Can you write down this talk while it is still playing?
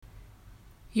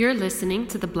You're listening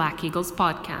to the Black Eagles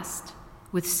podcast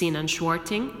with Sinan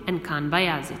Schwarting and Kaan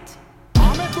Bayazit.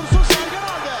 Ahmet Dursun Sergen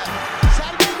aldı.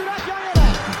 Sergen Bülent yan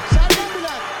yana. Sergen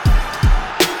Bülent.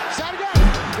 Sergen.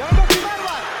 Yanında Tümer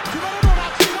var. Tümer'e doğru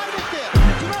aksiyonlar gitti.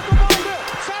 Tümer topu aldı.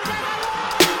 Sergen aldı.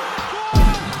 Gol!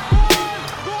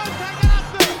 Gol! Sergen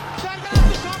attı. Sergen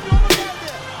attı. Şampiyonluk geldi.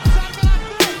 Sergen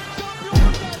attı.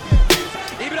 Şampiyonluk geldi.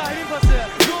 İbrahim'in pası.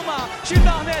 Roma. Şimdi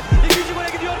Ahmet. İkinci gole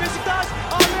gidiyor Beşiktaş.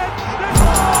 Ahmet.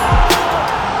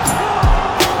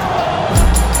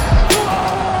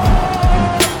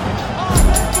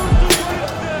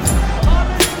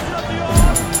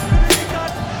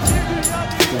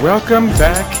 Welcome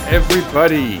back,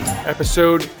 everybody.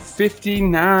 Episode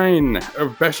 59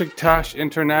 of Beşiktaş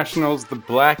International's The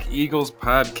Black Eagles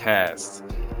podcast.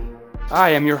 I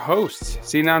am your host,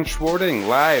 Sinan Schwarting,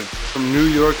 live from New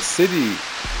York City.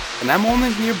 And I'm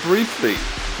only here briefly.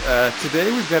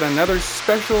 Today we've got another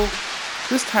special,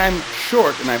 this time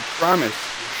short, and I promise,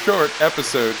 short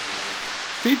episode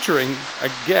featuring a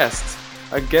guest.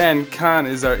 Again, Kaan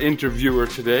is our interviewer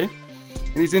today.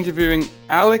 And he's interviewing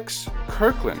Alex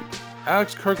Kirkland.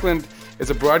 Alex Kirkland is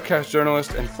a broadcast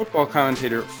journalist and football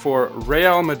commentator for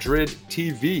Real Madrid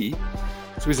TV.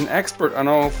 So he's an expert on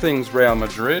all things Real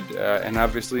Madrid and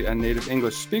obviously a native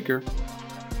English speaker.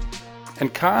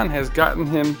 And Kaan has gotten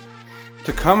him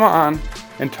to come on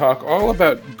and talk all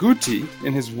about Guti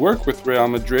in his work with Real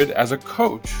Madrid as a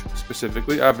coach.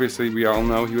 Specifically, obviously, we all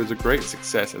know he was a great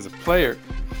success as a player.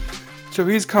 So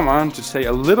he's come on to say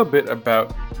a little bit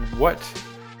about what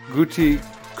Guti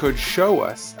could show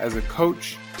us as a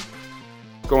coach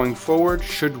going forward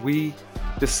should we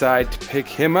decide to pick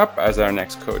him up as our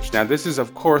next coach. Now, this is,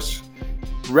 of course,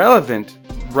 relevant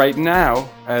right now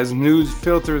as news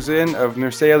filters in of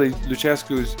Mircea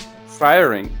Lucescu's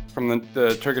firing from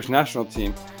the Turkish national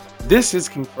team. This is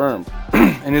confirmed,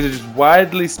 and it is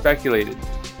widely speculated,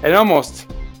 and almost,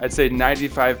 I'd say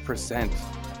 95%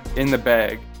 in the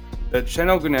bag, that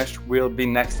Şenol Güneş will be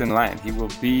next in line. He will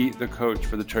be the coach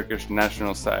for the Turkish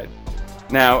national side.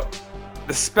 Now,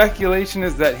 the speculation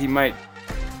is that he might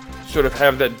sort of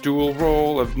have that dual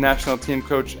role of national team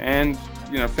coach and,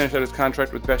 finish out his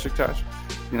contract with Beşiktaş,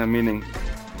 meaning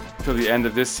till the end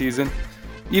of this season.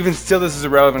 Even still, this is a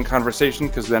relevant conversation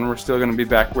because then we're still going to be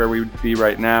back where we would be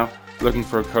right now, looking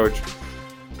for a coach.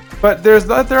 But there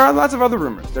are lots of other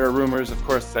rumors. There are rumors, of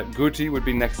course, that Guti would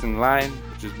be next in line,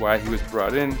 which is why he was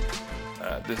brought in.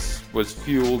 This was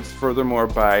fueled furthermore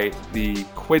by the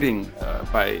quitting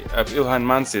of İlhan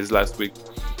Mansız last week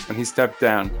when he stepped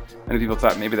down. Many people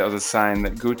thought maybe that was a sign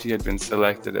that Guti had been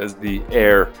selected as the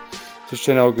heir to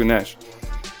Şenol Güneş.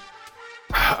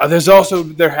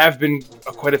 There have been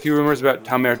quite a few rumors about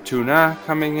Tamer Tuna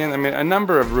coming in. I mean, a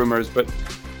number of rumors, but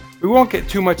we won't get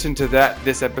too much into that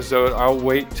this episode. I'll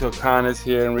wait till Kaan is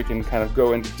here and we can kind of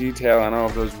go into detail on all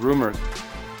of those rumors.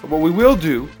 But what we will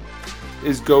do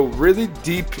is go really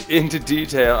deep into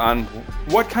detail on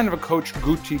what kind of a coach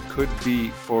Guti could be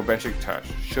for Beşiktaş,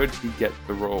 should he get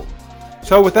the role.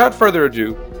 So without further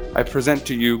ado, I present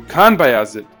to you Kaan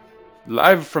Bayazit,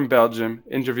 live from Belgium,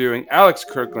 interviewing Alex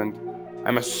Kirkland.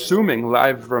 I'm assuming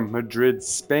live from Madrid,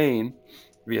 Spain,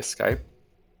 via Skype.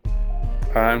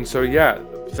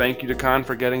 Thank you to Kaan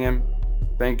for getting him.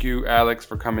 Thank you, Alex,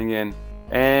 for coming in.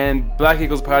 And Black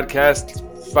Eagles podcast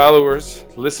followers,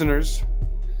 listeners,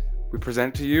 we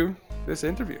present to you this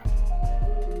interview.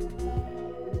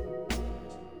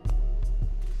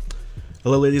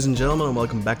 Hello, ladies and gentlemen, and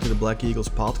welcome back to the Black Eagles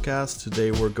podcast.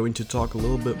 Today we're going to talk a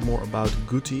little bit more about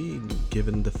Guti,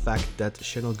 given the fact that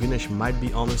Şenol Güneş might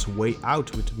be on his way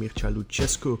out with Mircea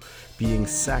Lucescu being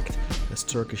sacked as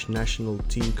Turkish national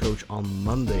team coach on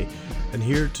Monday. And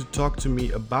here to talk to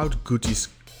me about Guti's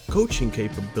coaching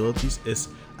capabilities is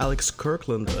Alex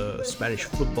Kirkland, a Spanish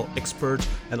football expert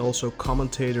and also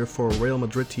commentator for Real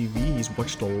Madrid TV. He's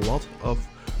watched a lot of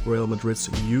Real Madrid's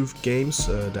youth games,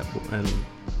 and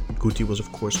Guti was,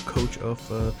 of course, coach of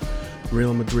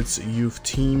Real Madrid's youth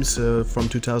teams from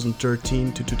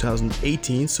 2013 to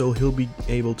 2018, so he'll be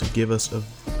able to give us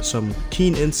some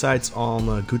keen insights on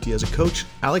Guti as a coach.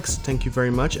 Alex, thank you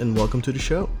very much and welcome to the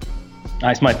show.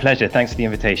 It's my pleasure. Thanks for the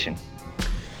invitation.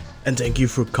 And thank you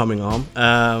for coming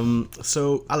on.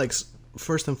 So, Alex,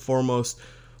 first and foremost,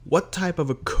 what type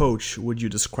of a coach would you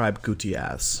describe Guti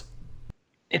as?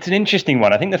 It's an interesting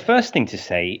one. I think the first thing to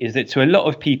say is that to a lot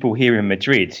of people here in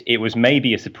Madrid, it was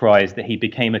maybe a surprise that he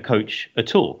became a coach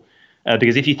at all.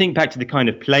 Because if you think back to the kind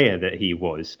of player that he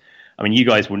was, I mean, you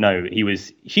guys will know he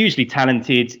was hugely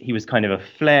talented. He was kind of a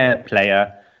flair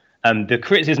player. The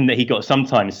criticism that he got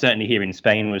sometimes, certainly here in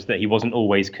Spain, was that he wasn't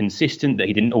always consistent, that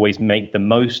he didn't always make the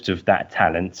most of that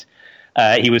talent.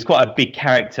 He was quite a big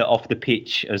character off the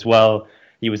pitch as well.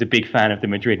 He was a big fan of the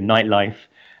Madrid nightlife.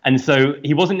 And so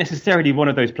he wasn't necessarily one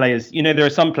of those players. You know, there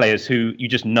are some players who you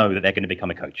just know that they're going to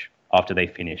become a coach after they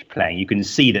finish playing. You can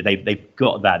see that they've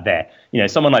got that there. You know,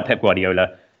 someone like Pep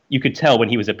Guardiola, you could tell when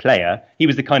he was a player, he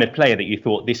was the kind of player that you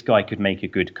thought this guy could make a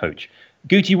good coach.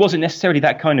 Guti wasn't necessarily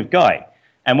that kind of guy.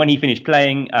 And when he finished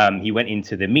playing, he went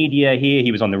into the media here.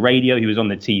 He was on the radio. He was on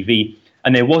the TV.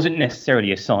 And there wasn't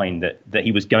necessarily a sign that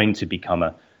he was going to become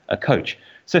a coach.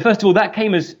 So first of all, that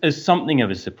came as something of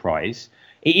a surprise.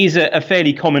 It is a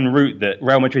fairly common route that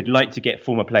Real Madrid like to get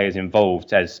former players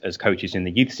involved as coaches in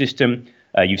the youth system.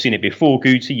 You've seen it before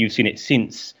Guti. You've seen it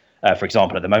since. For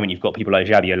example, at the moment, you've got people like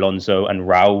Xabi Alonso and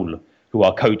Raul, who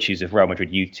are coaches of Real Madrid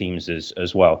youth teams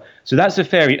as well. So that's a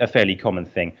fairly common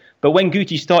thing. But when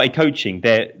Guti started coaching,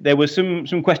 there was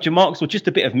some question marks, or just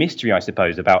a bit of mystery, I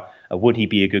suppose, about would he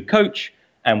be a good coach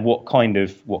and what kind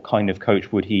of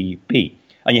coach would he be.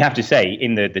 And you have to say,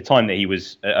 in the time that he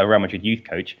was a Real Madrid youth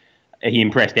coach, he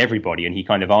impressed everybody, and he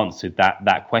kind of answered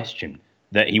that question,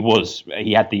 that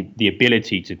he had the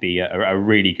ability to be a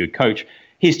really good coach.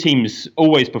 His teams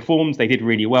always performed. They did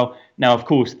really well. Now, of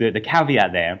course, the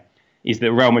caveat there is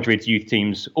that Real Madrid's youth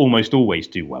teams almost always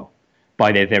do well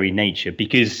by their very nature,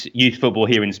 because youth football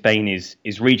here in Spain is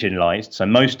regionalised. So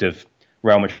most of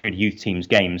Real Madrid youth teams'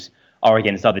 games are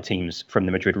against other teams from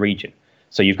the Madrid region.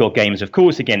 So you've got games, of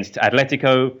course, against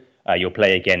Atletico. You'll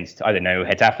play against, I don't know,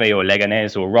 Getafe or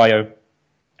Leganés or Rayo.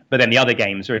 But then the other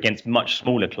games are against much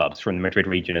smaller clubs from the Madrid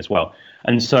region as well.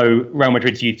 And so Real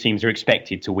Madrid's youth teams are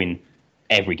expected to win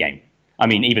every game. I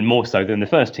mean, even more so than the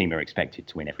first team are expected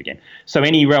to win every game. So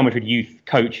any Real Madrid youth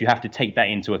coach, you have to take that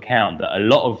into account, that a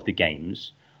lot of the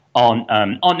games aren't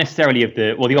necessarily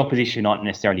the opposition aren't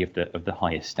necessarily of the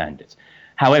highest standards.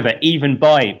 However, even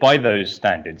by those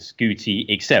standards, Guti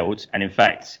excelled, and in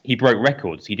fact, he broke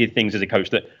records. He did things as a coach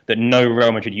that no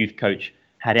Real Madrid youth coach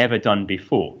had ever done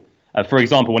before. For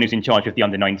example, when he was in charge of the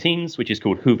under-19s, which is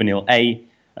called Juvenil A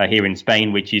here in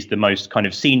Spain, which is the most kind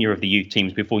of senior of the youth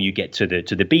teams before you get to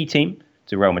the B team,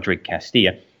 to Real Madrid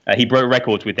Castilla. He broke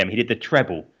records with them. He did the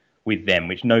treble with them,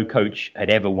 which no coach had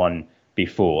ever won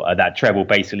before. That treble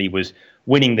basically was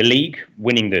winning the league,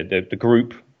 winning the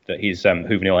group that his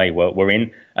Juvenil A were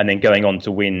in, and then going on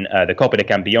to win the Copa de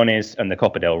Campeones and the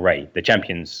Copa del Rey, the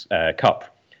Champions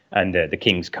Cup and the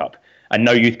King's Cup. And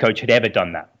no youth coach had ever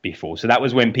done that before. So that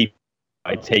was when people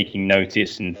started taking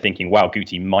notice and thinking, wow,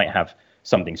 Guti might have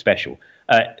something special.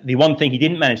 The one thing he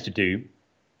didn't manage to do,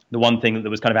 the one thing that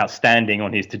was kind of outstanding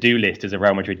on his to-do list as a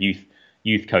Real Madrid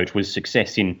youth coach, was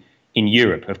success in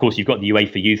Europe. Of course, you've got the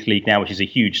UEFA Youth League now, which is a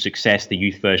huge success, the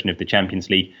youth version of the Champions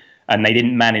League. And they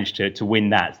didn't manage to win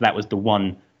that. So that was the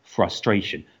one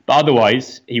frustration. But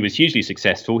otherwise, he was hugely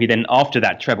successful. He then, after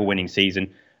that treble-winning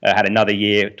season, had another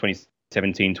year,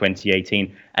 2017,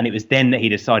 2018. And it was then that he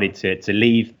decided to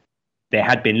leave. There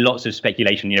had been lots of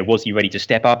speculation. Was he ready to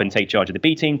step up and take charge of the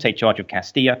B team, take charge of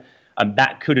Castilla? And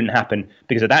that couldn't happen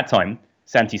because at that time,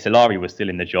 Santi Solari was still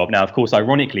in the job. Now, of course,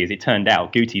 ironically, as it turned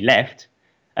out, Guti left.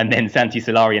 And then Santi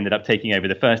Solari ended up taking over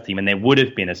the first team. And there would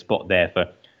have been a spot there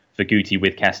for Guti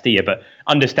with Castilla, but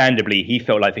understandably he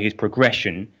felt like for his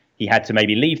progression he had to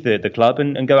maybe leave the club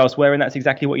and go elsewhere, and that's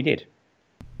exactly what he did.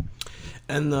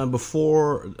 And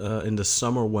before, in the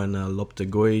summer when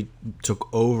Lopetegui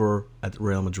took over at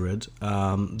Real Madrid,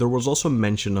 there was also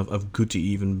mention of Guti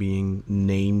even being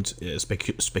named,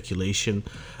 speculation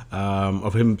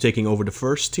of him taking over the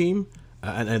first team,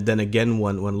 and then again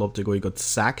when Lopetegui got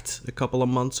sacked a couple of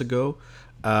months ago.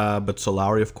 But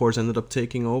Solari, of course, ended up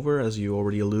taking over, as you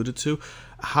already alluded to.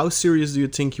 How serious do you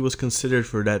think he was considered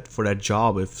for that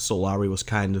job if Solari was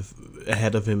kind of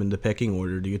ahead of him in the pecking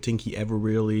order? Do you think he ever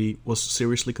really was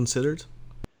seriously considered?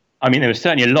 I mean, there was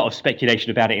certainly a lot of speculation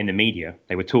about it in the media.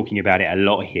 They were talking about it a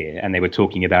lot here, and they were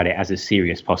talking about it as a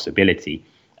serious possibility.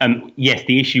 Yes,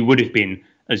 the issue would have been,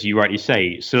 as you rightly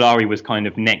say, Solari was kind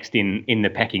of next in the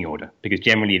pecking order, because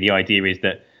generally the idea is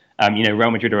that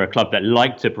Real Madrid are a club that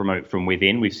like to promote from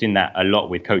within. We've seen that a lot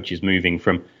with coaches moving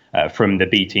from the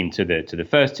B team to the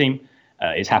first team.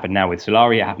 It's happened now with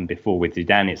Solari. It happened before with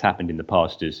Zidane. It's happened in the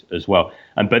past as well.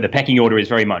 But the pecking order is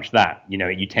very much that.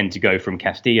 You tend to go from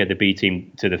Castilla, the B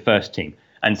team, to the first team.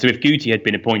 And so if Guti had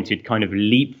been appointed kind of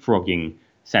leapfrogging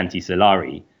Santi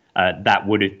Solari, that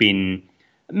would have been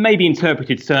maybe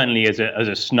interpreted certainly as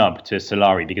a snub to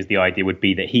Solari, because the idea would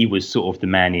be that he was sort of the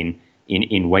man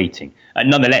in waiting.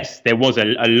 Nonetheless, there was a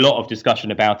lot of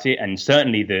discussion about it, and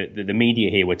certainly the media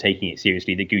here were taking it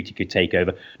seriously that Guti could take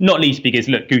over. Not least because,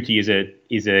 look, Guti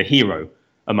is a hero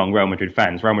among Real Madrid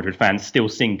fans. Real Madrid fans still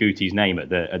sing Guti's name at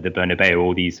the Bernabeu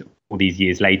all these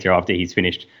years later after he's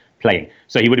finished playing.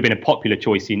 So he would have been a popular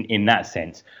choice in that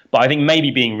sense. But I think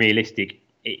maybe being realistic,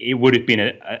 it would have been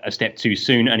a step too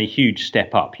soon and a huge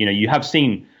step up. You have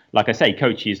seen, like I say,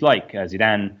 coaches like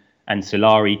Zidane and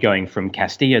Solari going from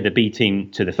Castilla, the B team,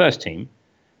 to the first team.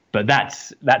 But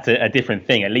that's a different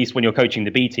thing. At least when you're coaching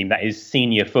the B team, that is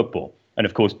senior football. And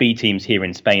of course, B teams here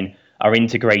in Spain are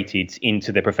integrated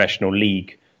into the professional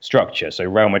league structure. So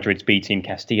Real Madrid's B team,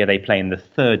 Castilla, they play in the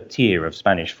third tier of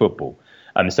Spanish football.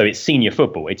 So it's senior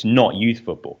football. It's not youth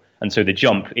football. And so the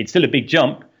jump, it's still a big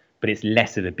jump, but it's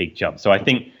less of a big jump. So I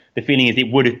think the feeling is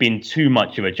it would have been too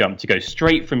much of a jump to go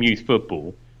straight from youth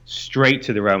football straight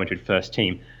to the Real Madrid first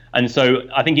team. And so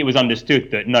I think it was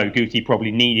understood that, no, Guti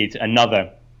probably needed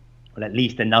at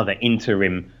least another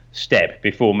interim step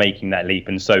before making that leap.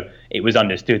 And so it was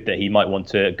understood that he might want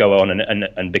to go on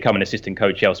and become an assistant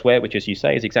coach elsewhere, which, as you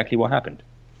say, is exactly what happened.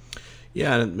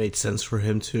 Yeah, and it made sense for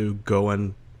him to go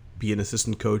and be an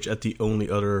assistant coach at the only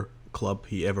other club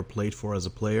he ever played for as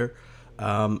a player.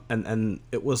 And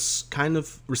it was kind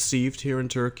of received here in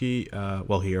Turkey.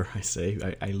 Here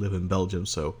I live in Belgium,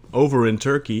 so over in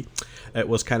Turkey, it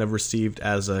was kind of received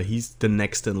as he's the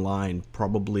next in line.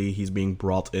 Probably he's being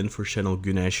brought in for Şenol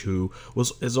Güneş, who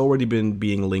has already been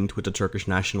being linked with the Turkish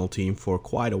national team for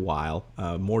quite a while,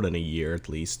 more than a year at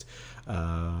least.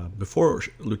 Before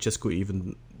Lucescu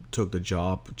even took the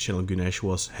job, Şenol Güneş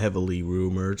was heavily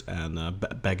rumored, and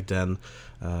back then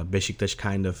Beşiktaş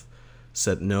kind of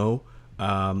said no.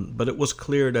 But it was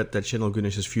clear that Şenol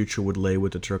Güneş's future would lay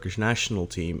with the Turkish national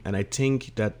team. And I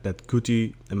think that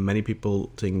Guti, and many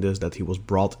people think this, that he was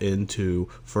brought in to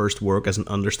first work as an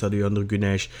understudy under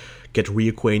Güneş, get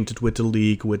reacquainted with the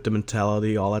league, with the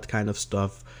mentality, all that kind of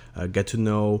stuff, get to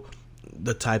know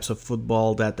the types of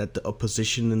football that the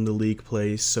opposition in the league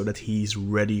plays, so that he's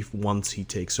ready once he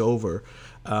takes over.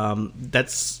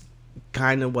 That's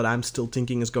kind of what I'm still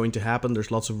thinking is going to happen.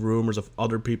 There's lots of rumors of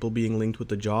other people being linked with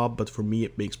the job, but for me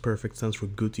it makes perfect sense for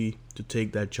Guti to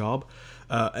take that job.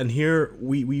 And here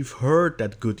we've heard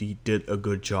that Guti did a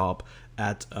good job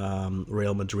at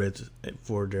Real Madrid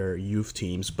for their youth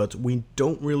teams, but we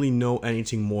don't really know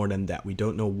anything more than that. We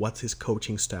don't know what's his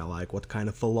coaching style like, what kind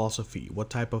of philosophy, what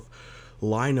type of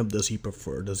lineup does he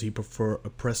prefer? Does he prefer a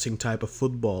pressing type of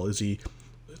football?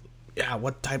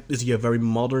 What type? Is he a very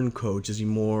modern coach? Is he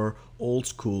more old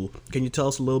school? Can you tell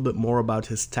us a little bit more about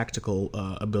his tactical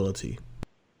ability?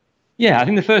 Yeah, I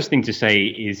think the first thing to say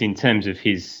is in terms of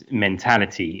his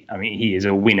mentality. I mean, he is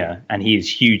a winner and he is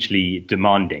hugely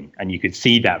demanding, and you could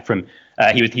see that from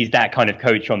he's that kind of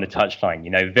coach on the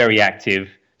touchline. Very active,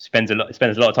 spends a lot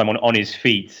of time on his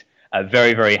feet,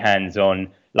 very, very hands-on.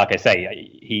 Like I say,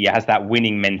 he has that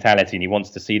winning mentality, and he wants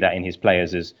to see that in his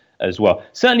players as well.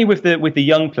 Certainly with the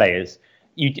young players,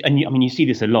 you see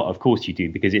this a lot. Of course you do,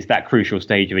 because it's that crucial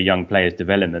stage of a young player's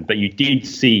development. But you did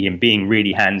see him being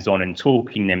really hands-on and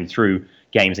talking them through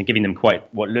games and giving them quite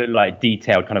what looked like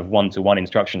detailed kind of one-to-one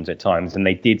instructions at times, and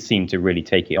they did seem to really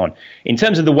take it on. In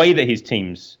terms of the way that his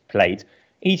teams played,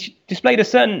 he displayed a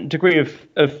certain degree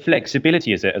of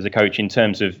flexibility as a coach in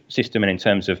terms of system and in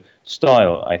terms of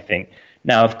style, I think.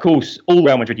 Now, of course, all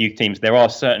Real Madrid youth teams, there are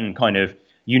certain kind of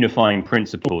unifying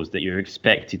principles that you're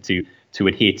expected to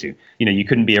adhere to. You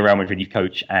couldn't be a Real Madrid youth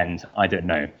coach and, I don't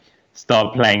know,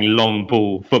 start playing long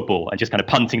ball football and just kind of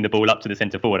punting the ball up to the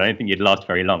centre forward. I don't think you'd last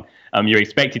very long. You're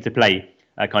expected to play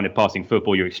kind of passing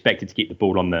football. You're expected to keep the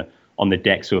ball on the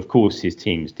deck. So, of course, his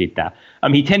teams did that.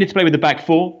 He tended to play with a back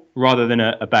four rather than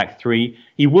a back three.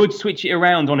 He would switch it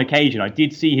around on occasion. I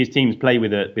did see his teams play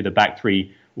with a back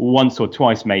three once or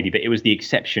twice maybe, but it was the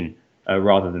exception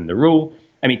rather than the rule.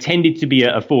 It tended to be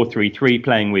a 4-3-3,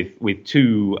 playing with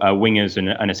two wingers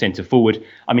and a centre forward.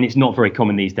 It's not very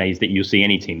common these days that you'll see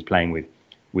any teams playing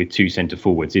with two centre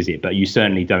forwards, is it? But you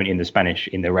certainly don't in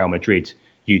the Real Madrid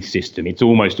youth system. It's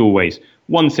almost always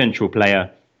one central player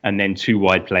and then two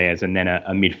wide players and then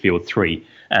a midfield three.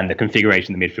 And the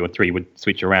configuration of the midfield three would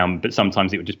switch around, but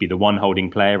sometimes it would just be the one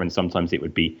holding player and sometimes it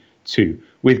would be two.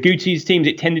 With Guti's teams,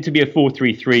 it tended to be a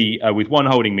 4-3-3 with one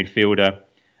holding midfielder,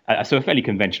 so a fairly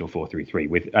conventional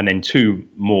 4-3-3, and then two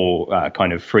more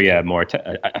kind of freer, more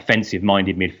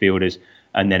offensive-minded midfielders,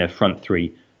 and then a front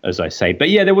three, as I say. But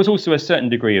yeah, there was also a certain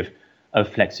degree of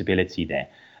flexibility there.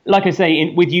 Like I say,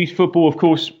 with youth football, of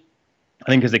course,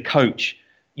 I think as a coach,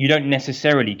 you don't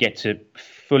necessarily get to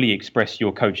fully express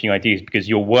your coaching ideas because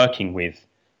you're working with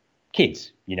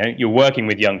kids, you're working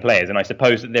with young players. And I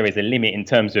suppose that there is a limit in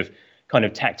terms of kind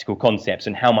of tactical concepts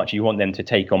and how much you want them to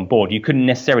take on board. You couldn't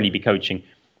necessarily be coaching,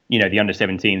 the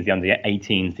under-17s, the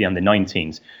under-18s, the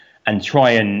under-19s, and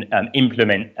try and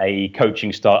implement a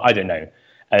coaching style, I don't know,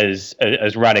 as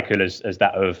radical as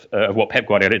that of what Pep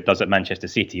Guardiola does at Manchester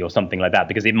City or something like that,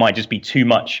 because it might just be too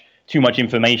much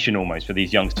information almost for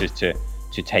these youngsters to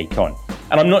take on.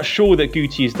 And I'm not sure that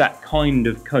Guti is that kind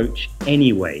of coach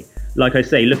anyway. Like I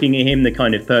say, looking at him, the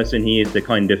kind of person he is, the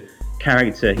kind of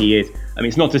character he is. I mean,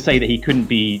 it's not to say that he couldn't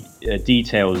be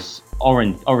details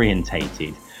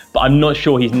orientated, but I'm not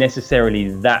sure he's necessarily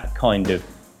that kind of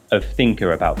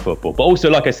thinker about football. But also,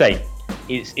 like I say,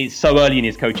 it's so early in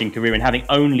his coaching career, and having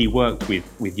only worked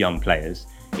with young players,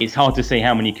 it's hard to say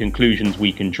how many conclusions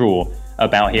we can draw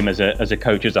about him as a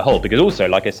coach as a whole. Because also,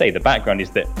 like I say, the background is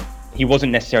that he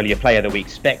wasn't necessarily a player that we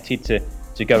expected to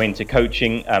go into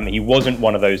coaching. He wasn't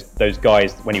one of those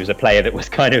guys when he was a player that was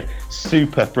kind of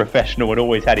super professional and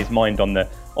always had his mind on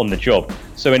the job.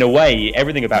 So in a way,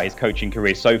 everything about his coaching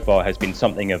career so far has been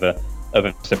something of a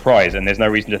surprise, and there's no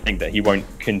reason to think that he won't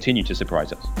continue to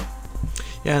surprise us.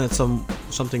 Yeah, and it's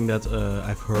something that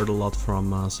I've heard a lot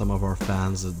from some of our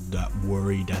fans that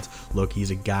worry that, look,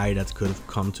 he's a guy that could have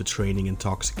come to training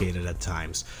intoxicated at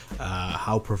times.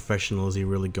 How professional is he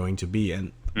really going to be?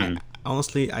 And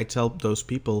honestly, I tell those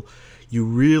people, you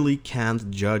really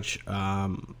can't judge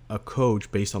a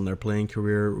coach based on their playing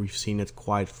career. We've seen it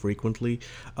quite frequently.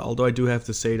 Although I do have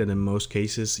to say that in most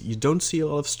cases, you don't see a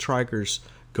lot of strikers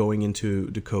going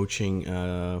into the coaching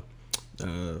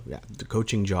the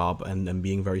coaching job and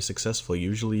being very successful.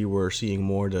 Usually we're seeing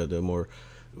more the more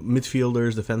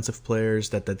midfielders, defensive players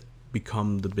that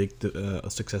become the big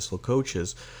successful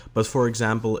coaches. But for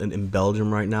example, in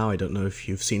Belgium right now, I don't know if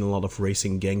you've seen a lot of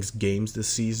Racing Genks games this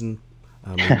season.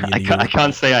 I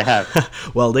can't say I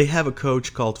have. Well, they have a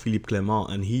coach called Philippe Clement,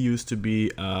 and he used to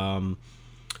be a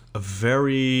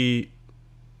very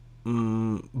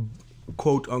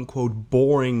quote-unquote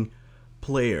boring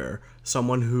player,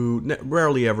 someone who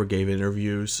rarely ever gave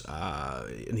interviews,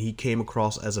 and he came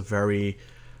across as a very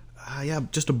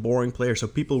just a boring player. So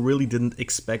people really didn't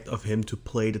expect of him to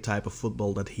play the type of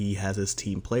football that he has his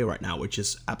team play right now, which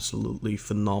is absolutely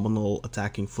phenomenal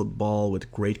attacking football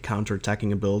with great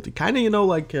counter-attacking ability, kind of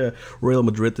like Real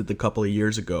Madrid did a couple of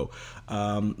years ago.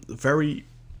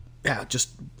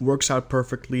 Just works out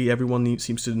perfectly. Everyone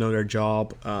seems to know their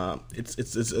job.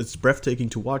 It's breathtaking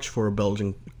to watch for a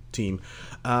Belgian team,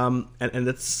 and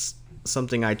that's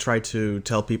something I try to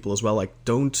tell people as well. Like,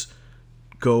 don't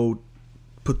go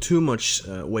put too much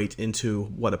weight into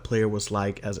what a player was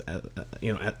like as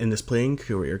in his playing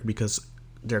career, because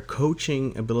their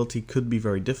coaching ability could be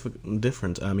very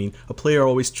different. I mean, a player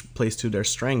always plays to their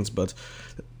strengths, but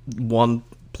one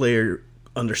player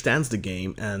understands the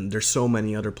game, and there's so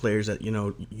many other players that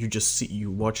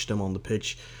you watch them on the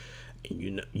pitch,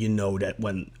 you know that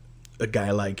when a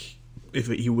guy like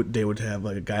they would have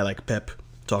like a guy like Pep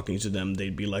talking to them,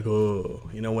 they'd be like,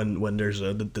 when there's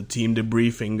the team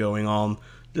debriefing going on,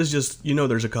 there's just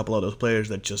there's a couple of those players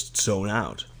that just zone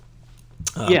out.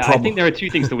 I think there are two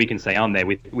things that we can say, aren't there,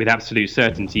 with absolute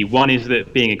certainty. One is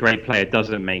that being a great player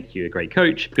doesn't make you a great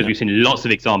coach, because we've seen lots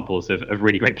of examples of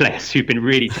really great players who've been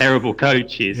really terrible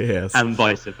coaches, yes, and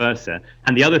vice versa.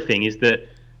 And the other thing is that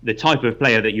the type of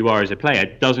player that you are as a player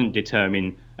doesn't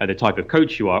determine the type of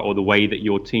coach you are or the way that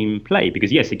your team play.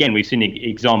 Because yes, again, we've seen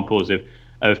examples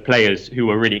of players who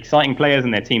are really exciting players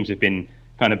and their teams have been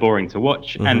kind of boring to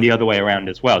watch, and the other way around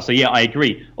as well. So yeah, I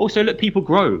agree. Also, look, people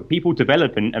grow, people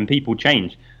develop, and people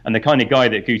change. And the kind of guy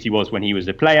that Guti was when he was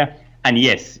a player, and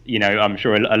yes, I'm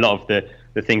sure a lot of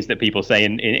the things that people say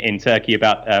in Turkey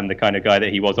about the kind of guy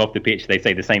that he was off the pitch, they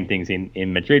say the same things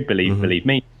in Madrid, believe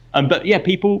me. But yeah,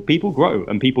 people grow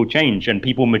and people change and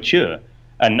people mature,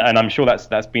 and I'm sure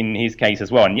that's been his case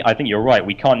as well. And I think you're right.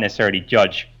 We can't necessarily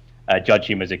judge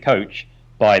him as a coach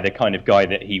by the kind of guy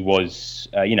that he was,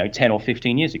 10 or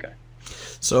 15 years ago.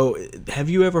 So, have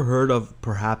you ever heard of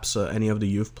perhaps any of the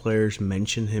youth players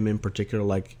mention him in particular,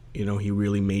 like, he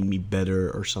really made me better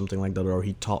or something like that, or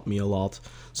he taught me a lot,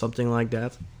 something like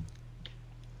that?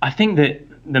 I think that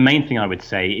the main thing I would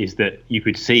say is that you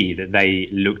could see that they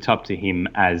looked up to him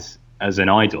as an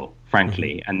idol,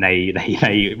 frankly, and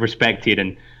they respected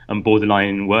and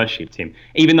borderline worshipped him.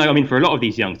 Even though, I mean, for a lot of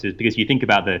these youngsters, because you think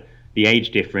about the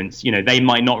age difference, they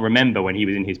might not remember when he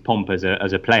was in his pomp as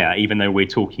a player, even though we're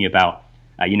talking about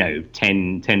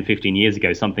 10, 15 years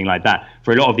ago, something like that.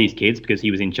 For a lot of these kids, because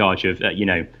he was in charge of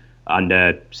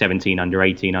under 17, under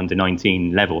 18, under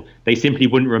 19 level, they simply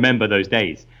wouldn't remember those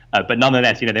days. But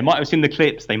nonetheless, they might have seen the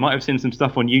clips, they might have seen some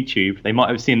stuff on YouTube, they might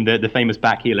have seen the famous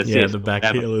back heel assist. Yeah, the back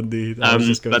heel indeed.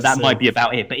 But that might be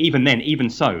about it. But even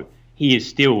so, he is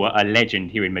still a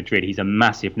legend here in Madrid. He's a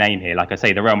massive name here. Like I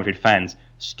say, the Real Madrid fans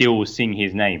still sing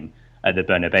his name at the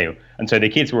Bernabeu. And so the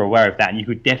kids were aware of that, and you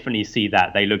could definitely see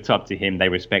that. They looked up to him, they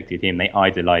respected him, they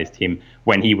idolized him.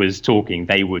 When he was talking,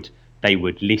 they would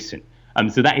listen.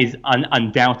 So that is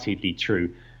undoubtedly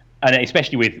true. And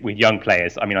especially with young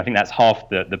players, I mean, I think that's half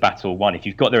the battle won. If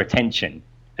you've got their attention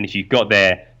and if you've got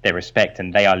their respect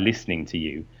and they are listening to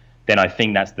you, then I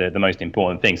think that's the most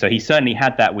important thing. So he certainly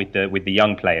had that with the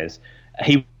young players.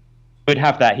 He would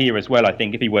have that here as well, I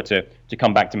think, if he were to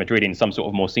come back to Madrid in some sort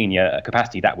of more senior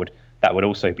capacity. That would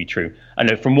also be true.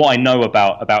 And from what I know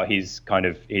about his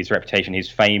reputation, his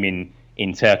fame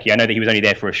in Turkey, I know that he was only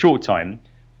there for a short time,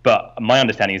 but my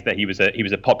understanding is that he was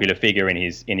a popular figure in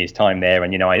his time there.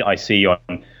 And I see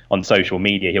on social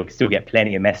media he'll still get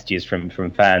plenty of messages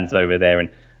from fans over there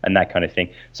and that kind of thing.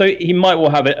 So he might well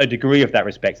have a degree of that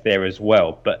respect there as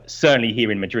well. But certainly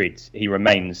here in Madrid, he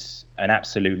remains an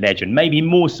absolute legend. Maybe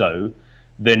more so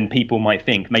than people might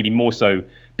think. Maybe more so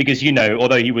because,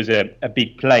 although he was a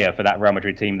big player for that Real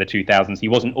Madrid team in the 2000s, he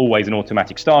wasn't always an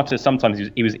automatic starter.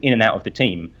 Sometimes he was in and out of the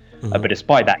team. But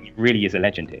despite that, he really is a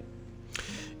legend here.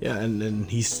 Yeah, and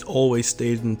he's always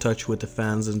stayed in touch with the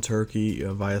fans in Turkey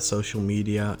via social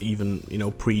media, even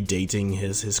predating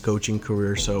his coaching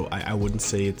career. So I wouldn't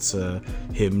say it's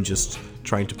him just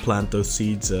trying to plant those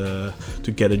seeds to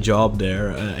get a job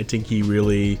there. I think he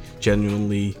really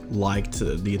genuinely liked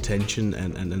the attention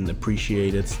and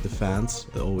appreciated the fans.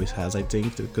 It always has, I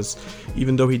think, because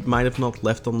even though he might have not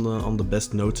left on the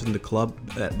best notes in the club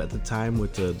at the time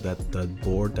with that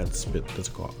board that's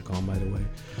gone, by the way,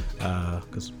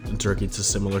 because in Turkey it's a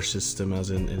similar system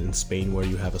as in Spain, where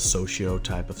you have a socio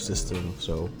type of system,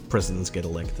 so presidents get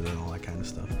elected and all that kind of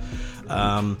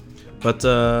stuff. But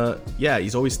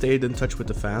he's always stayed in touch with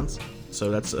the fans, so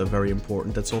that's very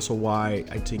important. That's also why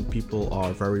I think people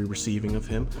are very receiving of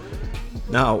him.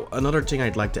 Now, another thing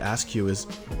I'd like to ask you is,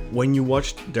 when you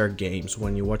watched their games,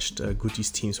 when you watched Guti's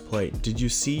teams play, did you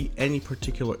see any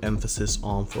particular emphasis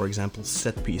on, for example,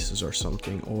 set pieces or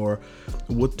something? Or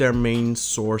would their main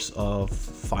source of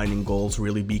finding goals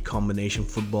really be combination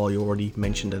football? You already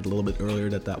mentioned it a little bit earlier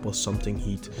that was something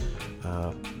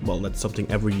that's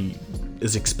something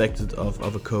is expected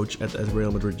of a coach at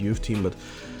Real Madrid youth team. But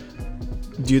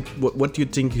what do you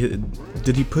think?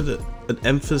 Did he put an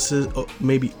emphasis,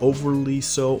 maybe overly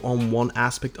so, on one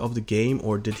aspect of the game,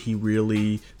 or did he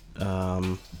really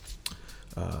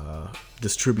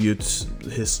distribute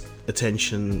his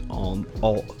attention on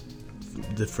all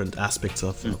different aspects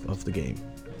of the game?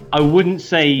 I wouldn't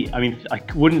say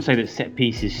that set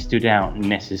pieces stood out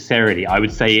necessarily. I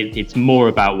would say it's more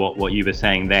about what you were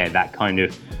saying there, that kind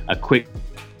of a quick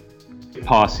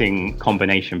passing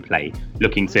combination play,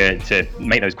 looking to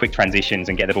make those quick transitions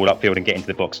and get the ball upfield and get into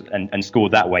the box and score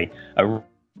that way,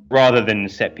 rather than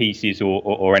set pieces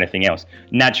or anything else.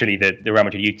 Naturally, the Real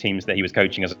Madrid youth teams that he was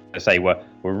coaching, as I say, were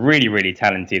really, really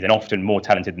talented, and often more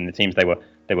talented than the teams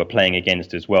they were playing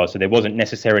against as well. So there wasn't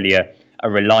necessarily a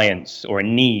reliance or a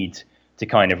need to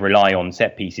kind of rely on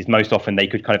set pieces. Most often they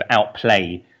could kind of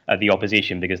outplay the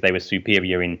opposition because they were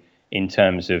superior in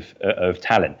terms of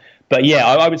talent. But yeah,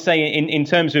 I would say in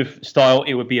terms of style,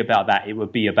 it would be about that. It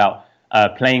would be about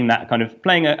playing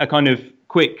a kind of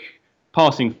quick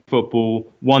passing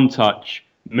football, one touch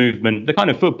movement, the kind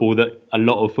of football that a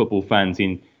lot of football fans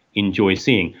enjoy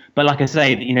seeing. But like I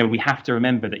say, we have to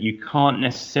remember that you can't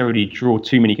necessarily draw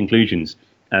too many conclusions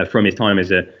from his time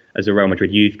as a Real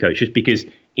Madrid youth coach, just because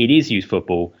it is youth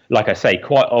football. Like I say,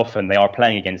 quite often they are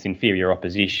playing against inferior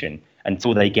opposition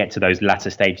until they get to those latter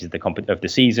stages of the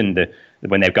season,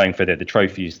 when they're going for the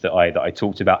trophies that I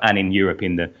talked about, and in Europe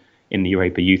in the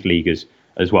Europa Youth League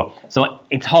as well. So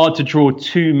it's hard to draw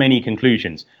too many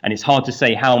conclusions, and it's hard to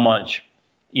say how much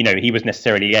he was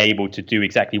necessarily able to do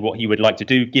exactly what he would like to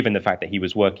do, given the fact that he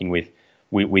was working with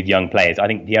young players. I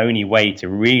think the only way to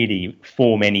really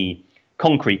form any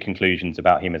concrete conclusions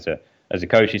about him as a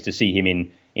coach is to see him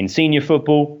in senior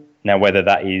football. Now, whether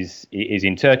that is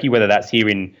in Turkey, whether that's here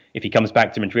if he comes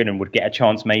back to Madrid and would get a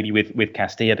chance maybe with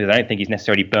Castilla, because I don't think he's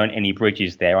necessarily burnt any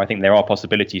bridges there. I think there are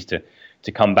possibilities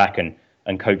to come back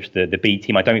and coach the B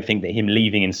team. I don't think that him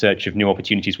leaving in search of new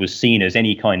opportunities was seen as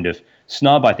any kind of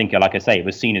snub. I think, like I say, it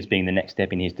was seen as being the next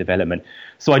step in his development.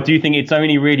 So I do think it's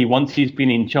only really once he's been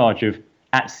in charge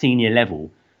at senior level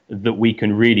that we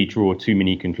can really draw too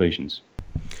many conclusions.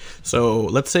 So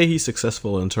let's say he's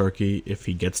successful in Turkey if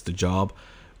he gets the job.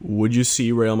 Would you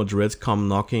see Real Madrid come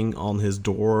knocking on his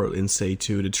door in, say,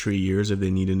 2 to 3 years if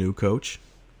they need a new coach?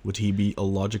 Would he be a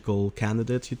logical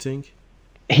candidate, you think?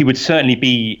 He would certainly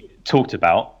be talked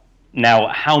about. Now,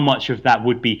 how much of that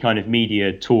would be kind of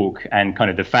media talk and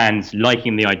kind of the fans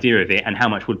liking the idea of it, and how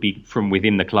much would be from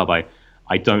within the club,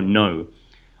 I don't know.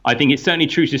 I think it's certainly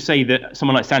true to say that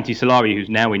someone like Santi Solari, who's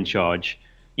now in charge,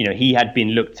 he had been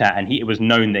looked at, and it was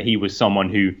known that he was someone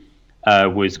who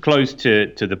was close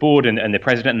to the board and the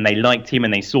president, and they liked him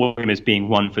and they saw him as being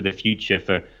one for the future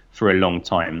for a long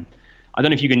time. I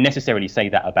don't know if you can necessarily say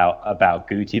that about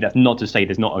Guti. That's not to say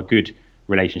there's not a good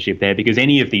relationship there, because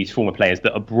any of these former players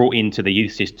that are brought into the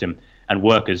youth system and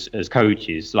work as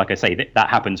coaches, like I say, that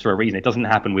happens for a reason. It doesn't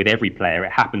happen with every player.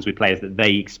 It happens with players that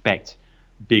they expect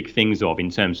big things of in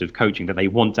terms of coaching, that they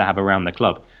want to have around the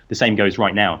club. The same goes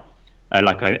right now,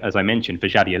 as I mentioned, for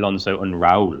Xabi Alonso and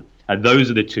Raul.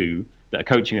 Those are the two that are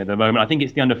coaching at the moment. I think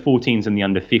it's the under-14s and the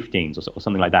under-15s or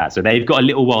something like that. So they've got a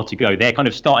little while to go. They're kind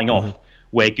of starting off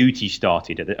where Guti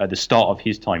started at the start of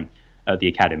his time at the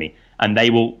academy. And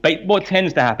what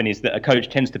tends to happen is that a coach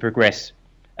tends to progress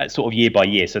sort of year by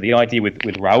year. So the idea with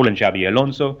Raul and Xabi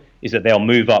Alonso is that they'll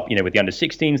move up, with the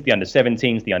under-16s, the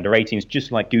under-17s, the under-18s,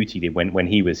 just like Guti did when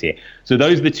he was here. So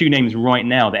those are the two names right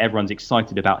now that everyone's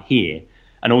excited about here.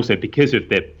 And also because of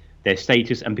their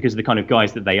status and because of the kind of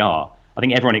guys that they are, I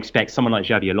think everyone expects someone like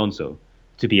Xabi Alonso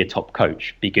to be a top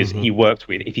coach, because he worked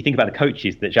with, if you think about the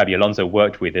coaches that Xabi Alonso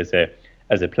worked with as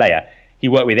a player, he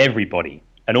worked with everybody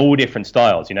and all different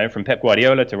styles, from Pep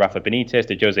Guardiola to Rafa Benitez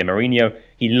to Jose Mourinho.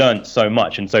 He learned so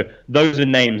much. And so those are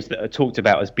names that are talked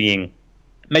about as being,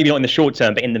 maybe not in the short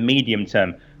term, but in the medium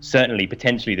term, certainly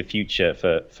potentially the future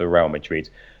for Real Madrid.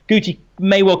 Guti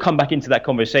may well come back into that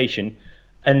conversation,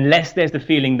 unless there's the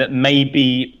feeling that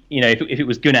maybe, if it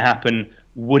was going to happen,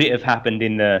 would it have happened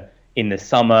in the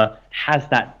summer? Has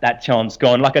that chance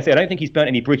gone? Like I said, I don't think he's burnt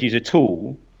any bridges at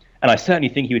all, and I certainly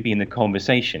think he would be in the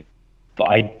conversation. But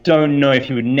I don't know if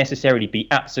he would necessarily be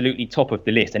absolutely top of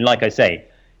the list. And like I say,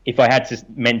 if I had to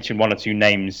mention one or two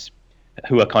names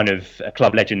who are kind of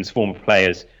club legends, former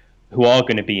players, who are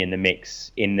going to be in the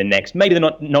mix in the next, maybe they're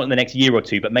not in the next year or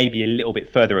two, but maybe a little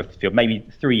bit further afield, maybe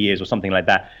 3 years or something like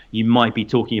that, you might be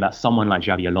talking about someone like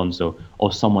Xabi Alonso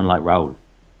or someone like Raul.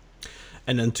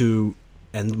 And then to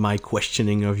end my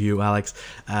questioning of you, Alex,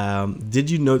 did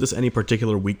you notice any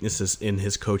particular weaknesses in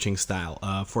his coaching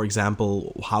style? For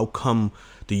example, how come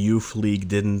the youth league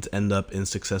didn't end up in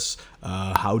success?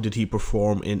 How did he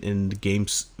perform in the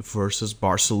games versus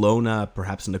Barcelona,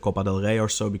 perhaps in the Copa del Rey or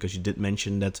so? Because you did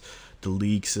mention that the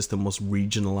league system was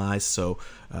regionalized, so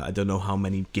I don't know how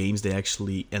many games they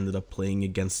actually ended up playing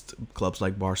against clubs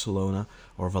like Barcelona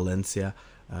or Valencia.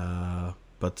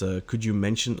 But could you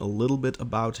mention a little bit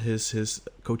about his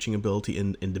coaching ability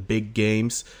in the big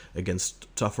games against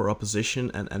tougher opposition,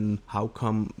 and how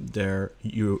come their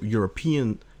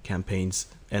European campaigns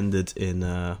didn't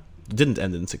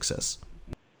end in success?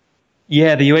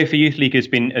 Yeah, the UEFA Youth League has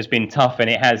been tough, and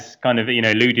it has kind of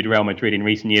eluded Real Madrid in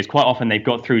recent years. Quite often they've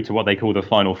got through to what they call the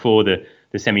Final Four, the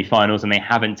semi-finals, and they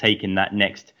haven't taken that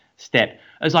next step.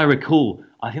 As I recall,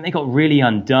 I think they got really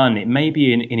undone. It may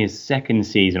be in his second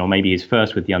season, or maybe his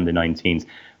first with the under-19s.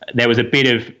 There was a bit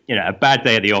of a bad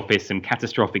day at the office, some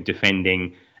catastrophic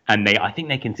defending, and I think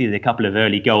they conceded a couple of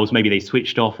early goals. Maybe they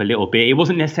switched off a little bit. It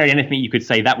wasn't necessarily anything you could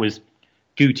say that was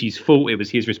Guti's fault. It was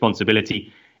his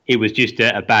responsibility. It was just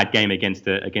a bad game against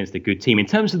a good team. In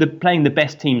terms of playing the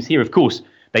best teams here, of course,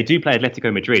 they do play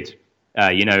Atletico Madrid.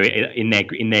 In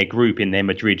their group, in their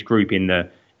Madrid group in the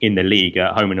league,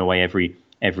 home and away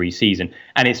every season.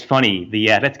 And it's funny, the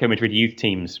Atletico Madrid youth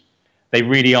teams, they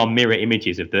really are mirror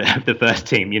images of the first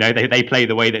team. They play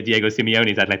the way that Diego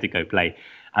Simeone's Atletico play,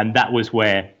 and that was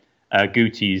where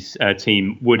Guti's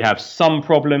team would have some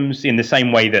problems, in the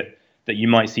same way that you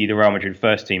might see the Real Madrid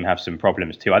first team have some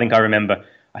problems too.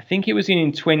 I think it was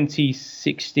in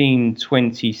 2016,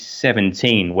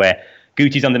 2017, where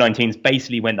Guti's under-19s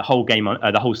basically went the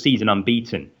whole season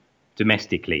unbeaten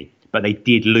domestically, but they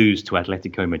did lose to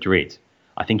Atletico Madrid.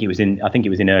 I think it was in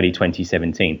early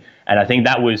 2017, and I think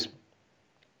that was,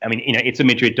 it's a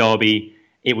Madrid derby.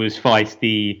 It was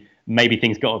feisty. Maybe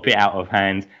things got a bit out of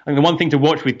hand. The one thing to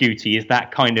watch with Guti is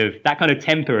that kind of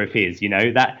temper of his,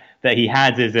 that he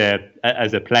had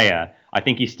as a player. I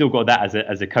think he's still got that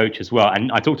as a coach as well.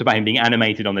 And I talked about him being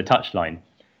animated on the touchline.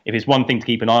 If it's one thing to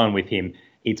keep an eye on with him,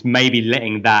 it's maybe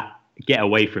letting that get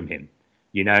away from him,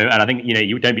 And I think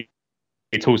you don't be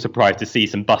at all surprised to see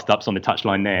some bust-ups on the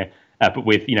touchline there. But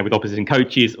with opposition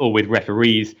coaches or with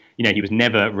referees, he was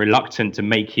never reluctant to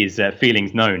make his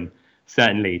feelings known,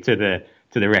 certainly to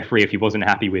the referee if he wasn't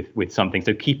happy with something.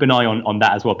 So keep an eye on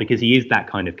that as well, because he is that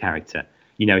kind of character.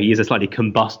 He is a slightly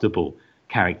combustible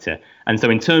character. And so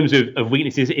in terms of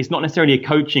weaknesses, it's not necessarily a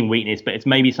coaching weakness, but it's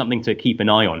maybe something to keep an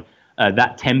eye on,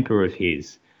 that temper of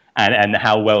his and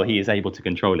how well he is able to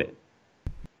control it.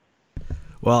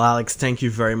 Well, Alex, thank you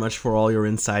very much for all your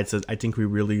insights. I think we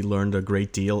really learned a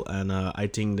great deal, and I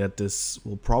think that this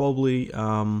will probably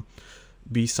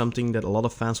be something that a lot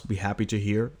of fans will be happy to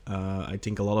hear. I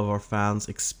think a lot of our fans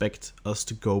expect us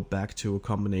to go back to a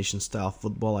combination style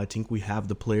football. I think we have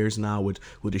the players now with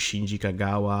the Shinji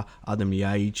Kagawa, Adam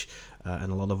Ljajic,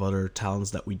 and a lot of other talents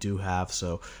that we do have.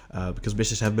 So because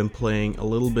Beşiktaş have been playing a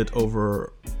little bit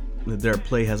over... Their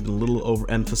play has been a little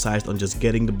overemphasized on just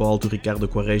getting the ball to Ricardo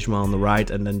Quaresma on the right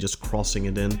and then just crossing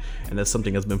it in. And that's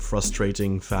something that's been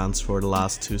frustrating fans for the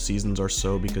last 2 seasons or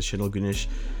so, because Şenol Güneş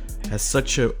has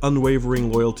such an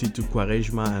unwavering loyalty to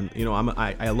Quaresma. And, you know,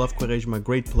 I love Quaresma,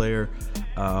 great player,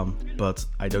 but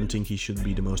I don't think he should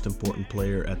be the most important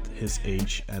player at his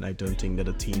age. And I don't think that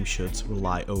a team should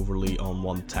rely overly on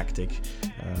one tactic.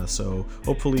 So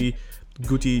hopefully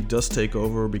Guti does take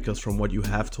over, because from what you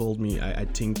have told me, I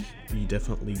think he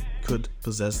definitely could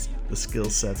possess the skill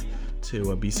set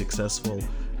to be successful,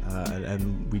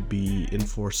 and we'd be in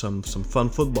for some fun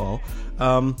football.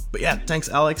 But yeah, thanks,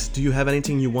 Alex. Do you have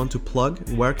anything you want to plug?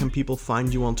 Where can people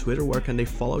find you on Twitter? Where can they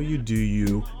follow you? Do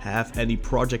you have any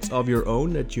projects of your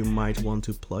own that you might want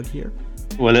to plug here?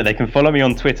 Well, look, they can follow me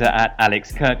on Twitter at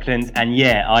Alex Kirkland. And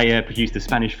yeah, I produce the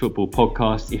Spanish Football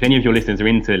Podcast. If any of your listeners are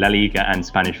into La Liga and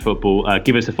Spanish football,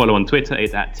 give us a follow on Twitter.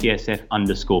 It's at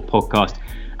TSF_podcast.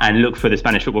 And look for the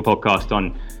Spanish Football Podcast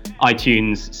on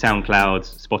iTunes, SoundCloud,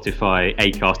 Spotify,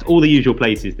 Acast, all the usual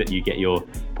places that you get your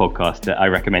podcast. I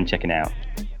recommend checking out.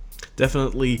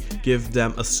 Definitely give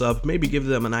them a sub, maybe give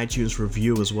them an iTunes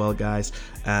review as well, guys.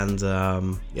 And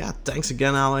yeah, thanks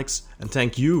again, Alex, and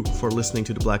thank you for listening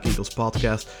to the Black Eagles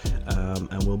podcast,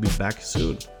 and we'll be back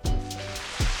soon.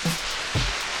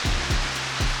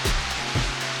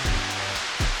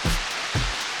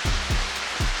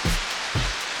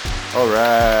 All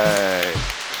right,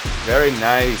 very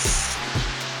nice.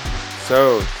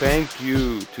 So thank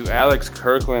you to Alex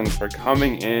Kirkland for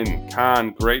coming in.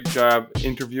 Khan, great job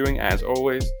interviewing as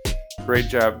always. Great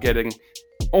job getting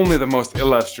only the most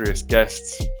illustrious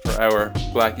guests for our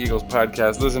Black Eagles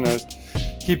podcast listeners,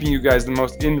 keeping you guys the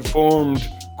most informed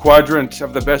quadrant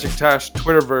of the Beşiktaş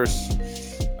Twitterverse.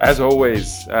 As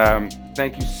always,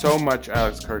 thank you so much,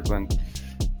 Alex Kirkland,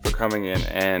 for coming in.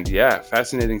 And yeah,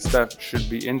 fascinating stuff. Should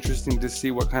be interesting to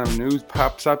see what kind of news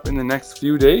pops up in the next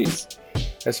few days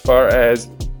as far as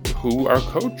who our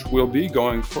coach will be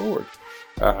going forward.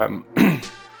 I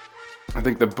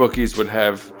think the bookies would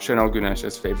have Şenol Güneş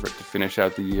as favorite to finish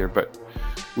out the year, but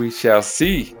we shall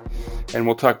see. And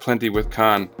we'll talk plenty with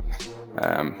Khan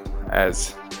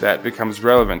as that becomes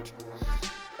relevant.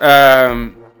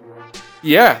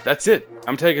 Yeah, that's it.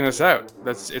 I'm taking us out.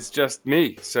 It's just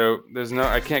me. So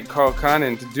I can't call Khan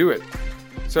in to do it.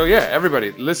 So yeah,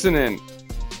 everybody, listen in.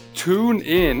 Tune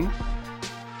in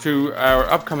to our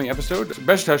upcoming episode.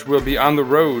 Beşiktaş will be on the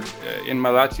road in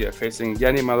Malatya facing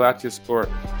Yeni Malatyaspor.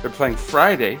 They're playing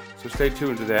Friday, so stay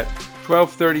tuned to that.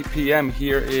 12:30 p.m.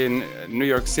 here in New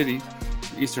York City,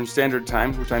 Eastern Standard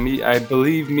Time, which I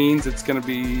believe means it's going to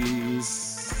be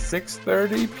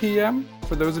 6:30 p.m.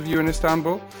 for those of you in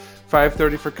Istanbul.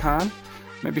 5:30 for Khan,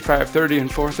 maybe 5:30 and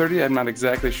 4:30. I'm not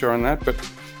exactly sure on that, but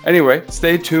anyway,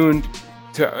 stay tuned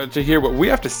to hear what we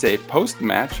have to say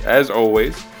post-match, as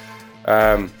always.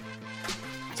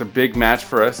 It's a big match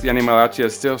for us. Yeni Malatya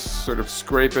is still sort of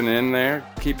scraping in there,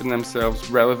 keeping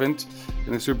themselves relevant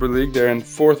in the Super League. They're in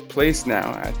 4th place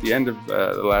now at the end of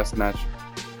the last match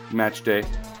day.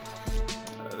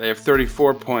 They have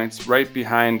 34 points, right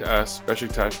behind us,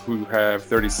 Beşiktaş, who have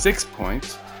 36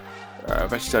 points.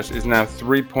 Beşiktaş is now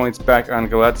 3 points back on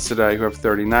Galatasaray, who have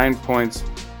 39 points,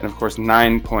 and of course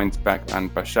 9 points back on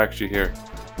Başakşehir.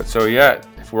 But so yeah,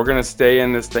 if we're gonna stay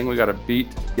in this thing, we gotta beat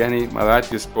Yeni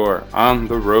Malatyaspor on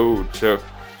the road. So it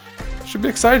should be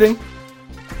exciting.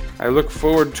 I look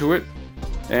forward to it,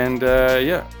 and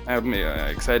yeah, I'm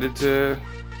excited to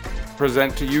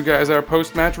present to you guys our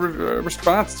post-match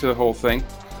response to the whole thing.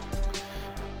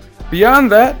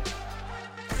 Beyond that,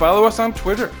 follow us on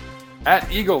Twitter at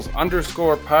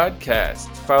Eagles_podcast.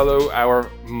 Follow our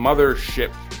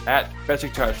mothership at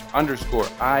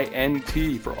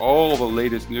Beşiktaş_INT for all the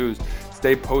latest news.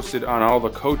 Stay posted on all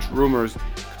the coach rumors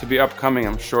to be upcoming.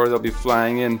 I'm sure they'll be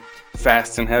flying in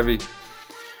fast and heavy.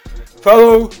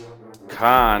 Follow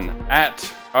Khan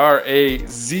at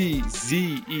RAZZERIN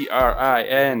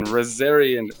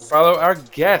Razarian. Follow our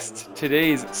guest,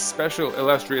 today's special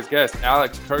illustrious guest,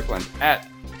 Alex Kirkland at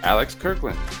Alex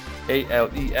Kirkland.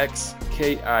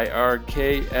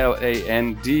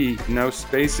 ALEXKIRKLAND, no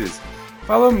spaces.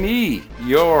 Follow me,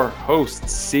 your host,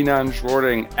 Sinan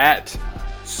Schwarting, at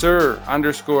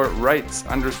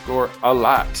Sir_writes_a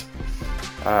lot.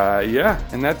 Yeah,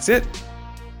 and that's it.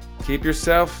 keep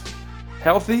yourself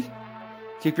healthy,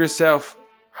 keep yourself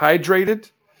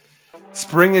hydrated.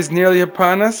 Spring is nearly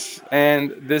upon us,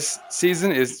 and this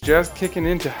season is just kicking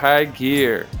into high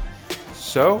gear.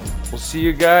 So, we'll see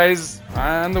you guys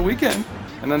on the weekend.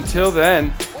 And until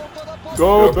then,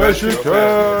 go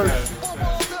Beşiktaş!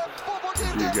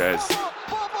 See you guys.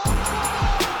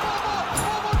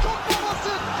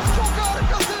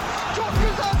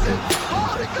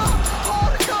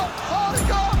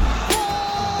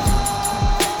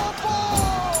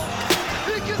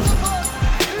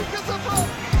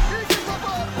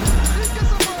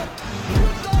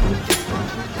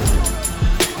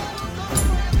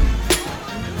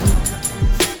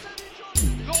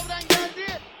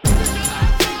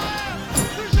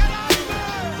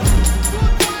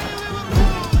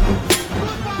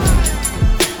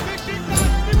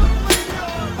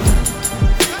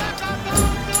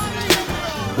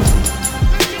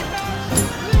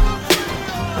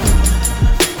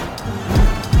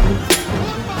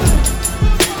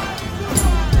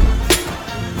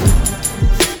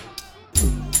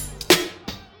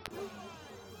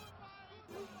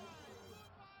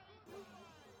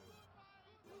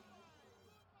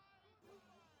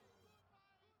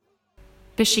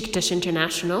 Beşiktaş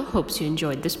International hopes you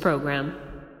enjoyed this program.